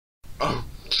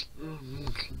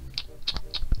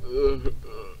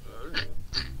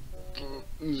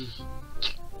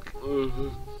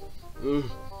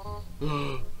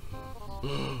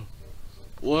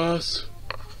Last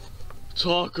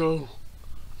taco.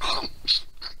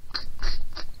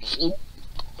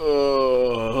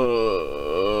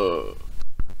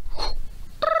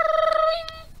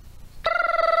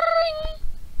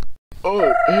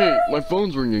 Oh, hey, my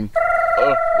phone's ringing.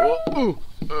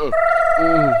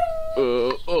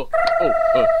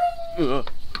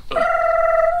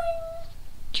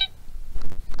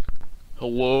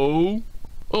 Hello?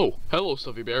 Oh, hello,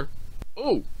 Stuffie Bear.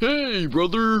 Oh, hey,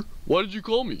 brother. Why did you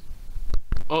call me?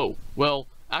 Oh, well,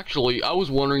 actually, I was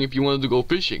wondering if you wanted to go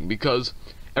fishing, because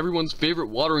everyone's favorite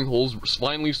watering hole's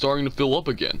finally starting to fill up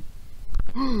again.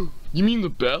 You mean the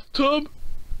bathtub?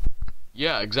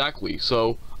 Yeah, exactly.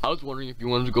 So, I was wondering if you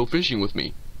wanted to go fishing with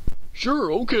me.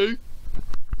 Sure, okay.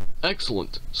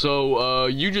 Excellent. So,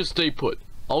 you just stay put.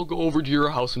 I'll go over to your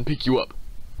house and pick you up.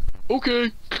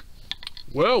 Okay.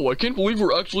 Wow, I can't believe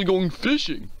we're actually going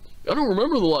fishing. I don't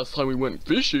remember the last time we went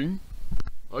fishing.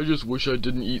 I just wish I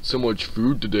didn't eat so much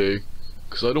food today,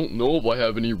 'cause I don't know if I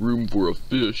have any room for a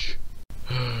fish.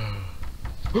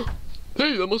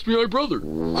 Hey, that must be my brother.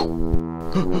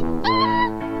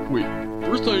 Wait,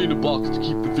 first I need a box to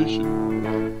keep the fish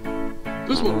in.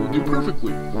 This one will do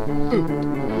perfectly.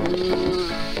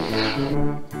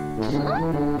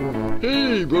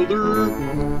 Hey, brother.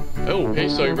 Oh, hey,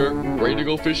 Stuffie Bear. Ready to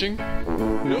go fishing?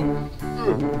 Yep.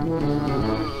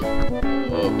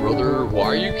 Brother, why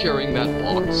are you carrying that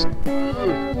box?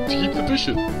 To keep the fish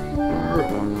in.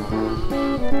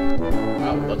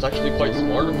 Wow, that's actually quite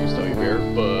smart of you, Stuffie Bear,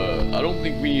 but I don't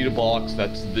think we need a box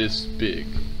that's this big.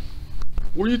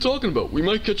 What are you talking about? We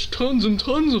might catch tons and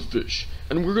tons of fish,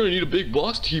 and we're gonna need a big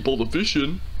box to keep all the fish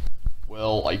in.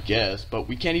 Well, I guess, but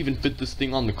we can't even fit this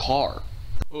thing on the car.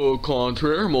 Au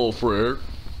contraire, mon frère.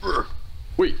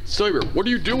 Wait, Stuffie Bear, what are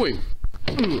you doing?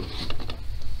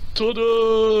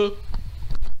 Ta-da!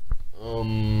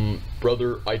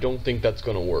 Brother, I don't think that's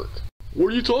gonna work. What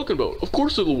are you talking about? Of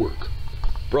course it'll work.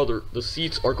 Brother, the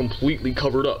seats are completely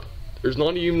covered up. There's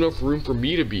not even enough room for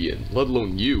me to be in, let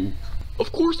alone you.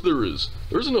 Of course there is.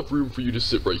 There's enough room for you to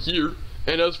sit right here,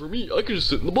 and as for me, I can just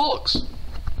sit in the box.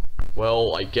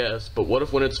 Well, I guess, but what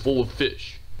if when it's full of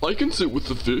fish? I can sit with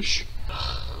the fish.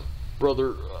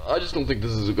 Brother, I just don't think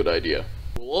this is a good idea.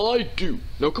 Well, I do.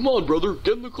 Now come on, brother,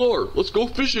 get in the car. Let's go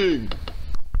fishing.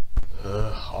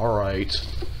 Alright.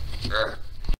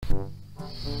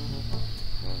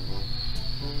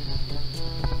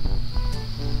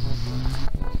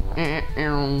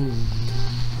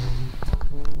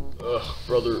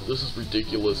 Brother, this is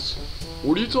ridiculous.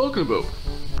 What are you talking about?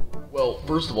 Well,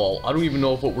 first of all, I don't even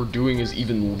know if what we're doing is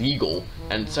even legal.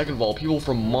 And second of all, people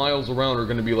from miles around are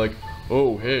gonna be like,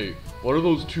 oh, hey, what are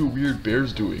those two weird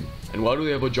bears doing? And why do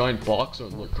they have a giant box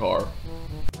on their car?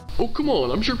 Oh, come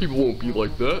on, I'm sure people won't be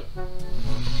like that.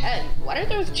 Ted, what are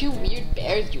those two weird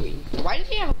bears doing? Why do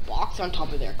they have a box on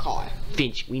top of their car?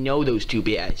 Finch, we know those two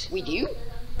bears. We do?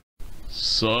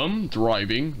 Some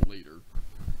driving later.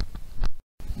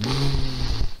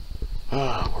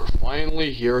 We're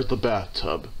finally here at the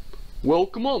bathtub. Well,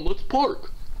 come on, let's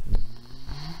park.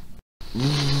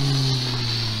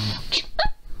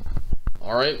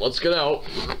 Alright, let's get out.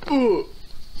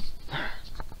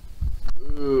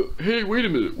 Hey, wait a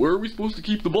minute, where are we supposed to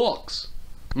keep the box?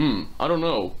 I don't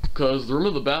know, cause the rim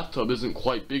of the bathtub isn't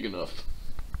quite big enough.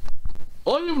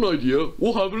 I have an idea,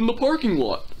 we'll have it in the parking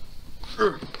lot.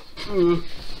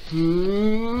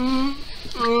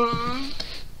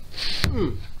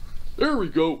 There we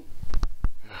go.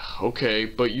 Okay,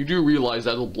 but you do realize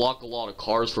that'll block a lot of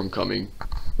cars from coming.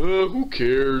 Who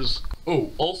cares?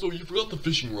 Oh, also, you forgot the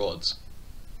fishing rods.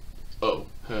 Oh,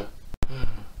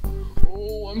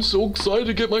 Oh, I'm so excited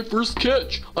to get my first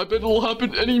catch. I bet it'll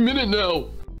happen any minute now.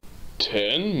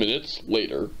 10 minutes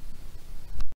later.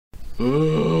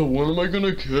 When am I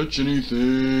gonna catch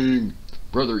anything?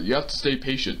 Brother, you have to stay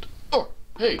patient. Oh,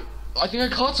 hey, I think I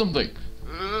caught something.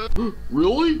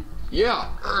 Really?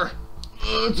 Yeah.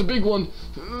 It's a big one.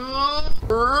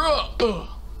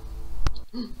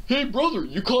 Hey, brother,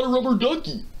 you caught a rubber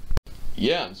ducky.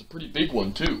 Yeah, it's a pretty big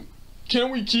one, too.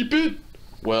 Can we keep it?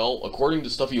 Well, according to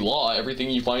Stuffy law,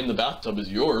 everything you find in the bathtub is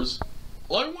yours.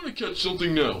 I want to catch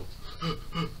something now.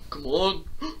 Come on.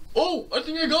 Oh, I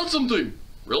think I got something.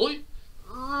 Really?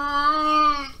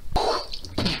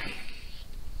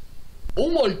 Oh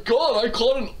my god, I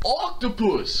caught an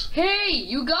octopus! Hey,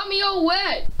 you got me all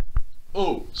wet!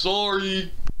 Oh,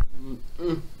 sorry.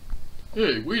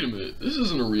 Hey, wait a minute. This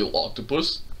isn't a real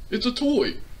octopus. It's a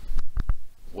toy.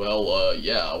 Well,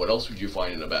 yeah, what else would you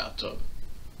find in a bathtub?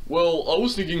 Well, I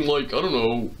was thinking like, I don't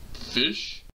know,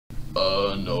 fish?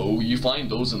 No, you find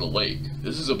those in the lake.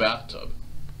 This is a bathtub.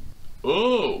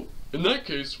 Oh, in that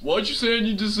case, why'd you say I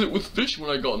need to sit with fish when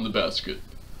I got in the basket?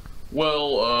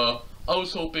 Well, I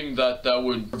was hoping that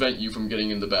would prevent you from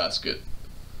getting in the basket.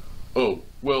 Oh,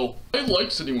 well, I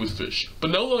like sitting with fish,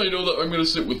 but now that I know that I'm gonna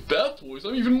sit with bath toys,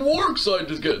 I'm even more excited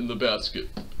to get in the basket.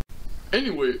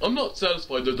 Anyway, I'm not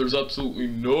satisfied that there's absolutely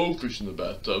no fish in the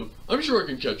bathtub. I'm sure I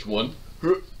can catch one.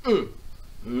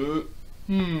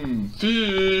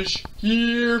 Fish!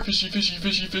 Here! Fishy, fishy,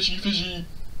 fishy, fishy, fishy!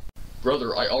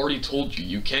 Brother, I already told you,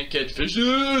 you can't catch fish.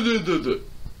 Here!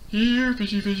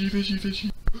 Fishy, fishy, fishy,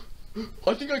 fishy.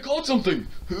 I think I caught something!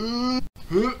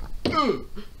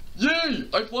 Yay!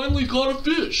 I finally caught a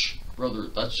fish! Brother,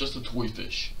 that's just a toy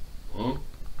fish. Huh?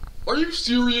 Are you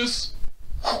serious?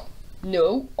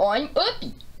 No, I'm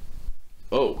Uppy.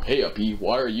 Oh, hey Uppy,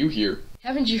 why are you here?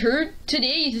 Haven't you heard?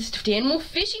 Today is a stuffed animal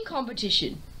fishing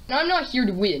competition. Now, I'm not here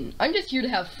to win. I'm just here to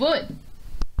have fun.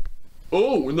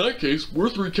 Oh, in that case, we're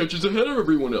 3 catches ahead of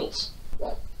everyone else.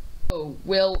 Oh,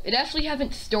 well, it actually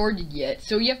hasn't started yet,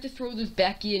 so you have to throw this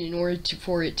back in order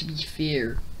for it to be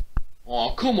fair.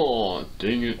 Aw, come on.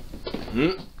 Dang it.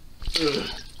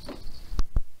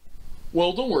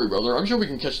 Well, don't worry, brother. I'm sure we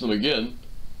can catch them again.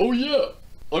 Oh, yeah.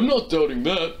 I'm not doubting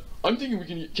that. I'm thinking we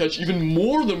can catch even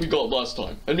more than we got last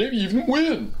time, and maybe even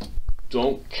win.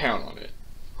 Don't count on it.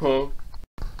 Huh?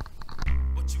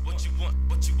 What you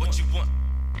want?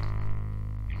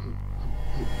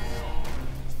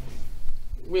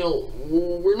 Well,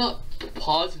 we're not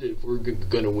positive we're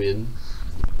gonna win.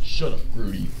 Shut up,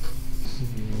 Rudy.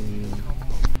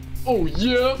 Oh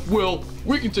yeah? Well,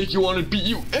 we can take you on and beat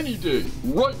you any day,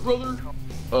 right, brother?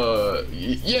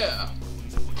 Yeah.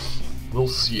 We'll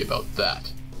see about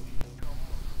that.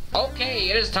 Okay,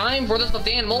 it is time for the stuffed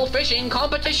animal fishing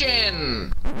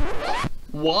competition!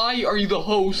 Why are you the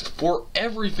host for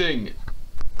everything?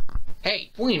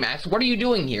 Hey, Max, what are you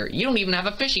doing here? You don't even have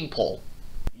a fishing pole.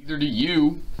 Neither do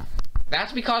you.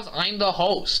 That's because I'm the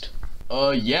host.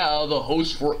 Yeah, the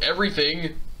host for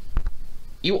everything.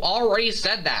 You already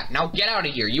said that. Now get out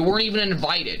of here. You weren't even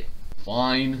invited.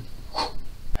 Fine.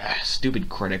 Stupid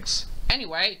critics.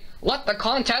 Anyway, let the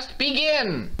contest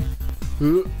begin!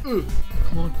 Come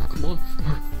on, come on.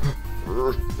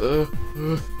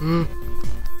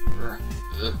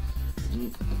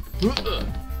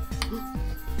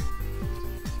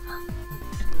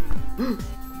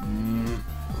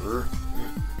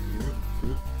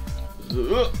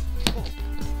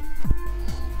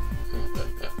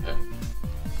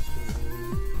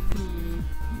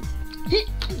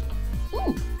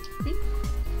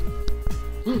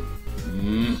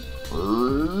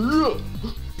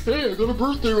 Hey, I got a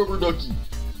birthday rubber ducky.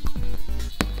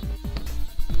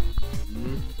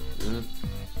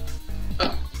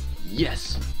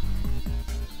 Yes.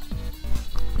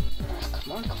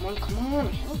 Come on, come on, come on. I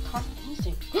haven't caught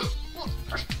anything.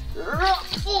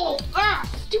 Oh,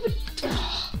 stupid.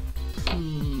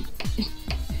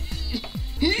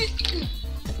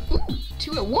 Ooh,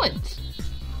 2 at once.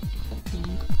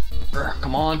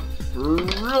 Come on.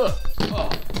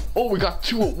 Oh, we got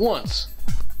 2 at once.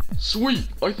 Sweet,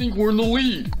 I think we're in the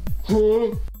lead.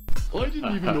 Huh? I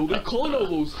didn't even know they called all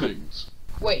those things.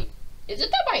 Wait, isn't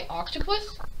that my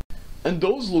octopus? And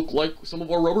those look like some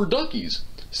of our rubber duckies.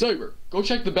 Cyber, go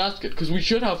check the basket, because we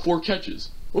should have 4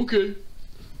 catches. Okay.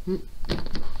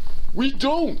 We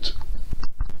don't!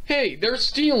 Hey, they're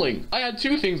stealing! I had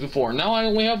 2 things before, now I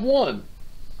only have 1.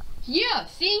 Yeah,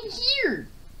 same here.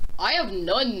 I have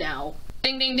none now.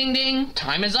 Ding ding ding ding!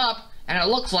 Time is up, and it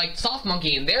looks like Soft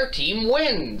Monkey and their team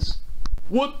wins!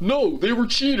 What? No, they were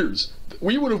cheaters.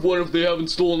 We would have won if they haven't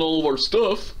stolen all of our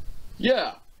stuff.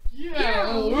 Yeah.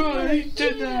 Yeah, we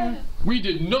did that. We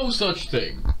did no such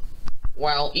thing.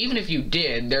 Well, even if you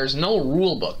did, there's no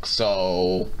rule book,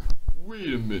 so...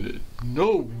 Wait a minute.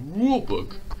 No rule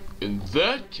book? In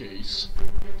that case,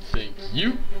 thank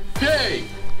you. Hey!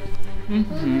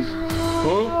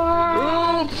 Huh?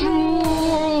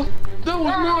 That was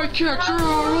my catch!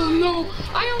 Oh, no!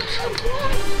 I don't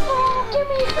give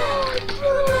me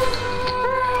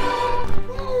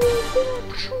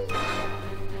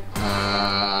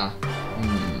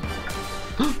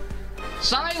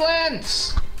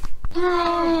Silence!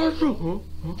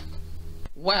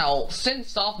 Well,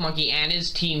 since Soft Monkey and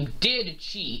his team did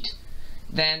cheat,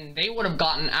 then they would have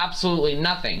gotten absolutely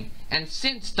nothing. And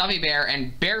since Stuffie Bear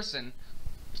and Bearson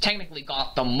technically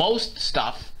got the most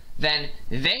stuff, then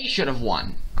they should have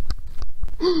won.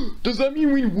 Does that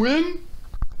mean we win?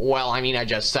 Well, I mean, I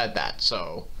just said that,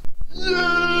 so...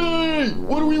 Yay!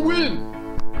 What do we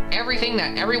win? everything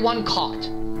that everyone caught.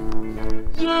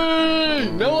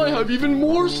 Yay! Now I have even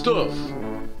more stuff.